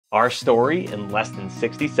Our story in less than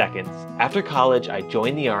 60 seconds. After college, I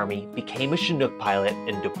joined the Army, became a Chinook pilot,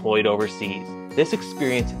 and deployed overseas. This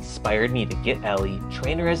experience inspired me to get Ellie,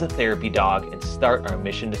 train her as a therapy dog, and start our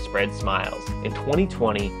mission to spread smiles. In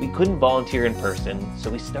 2020, we couldn't volunteer in person, so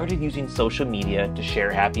we started using social media to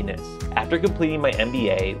share happiness. After completing my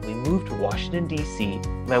MBA, we moved to Washington, D.C.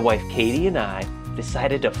 My wife Katie and I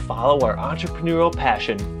decided to follow our entrepreneurial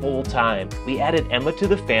passion full time. We added Emma to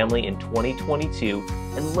the family in 2022,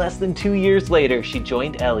 and less than 2 years later, she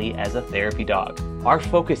joined Ellie as a therapy dog. Our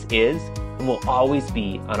focus is and will always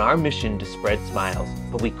be on our mission to spread smiles,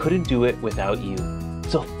 but we couldn't do it without you.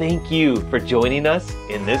 So thank you for joining us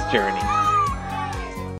in this journey.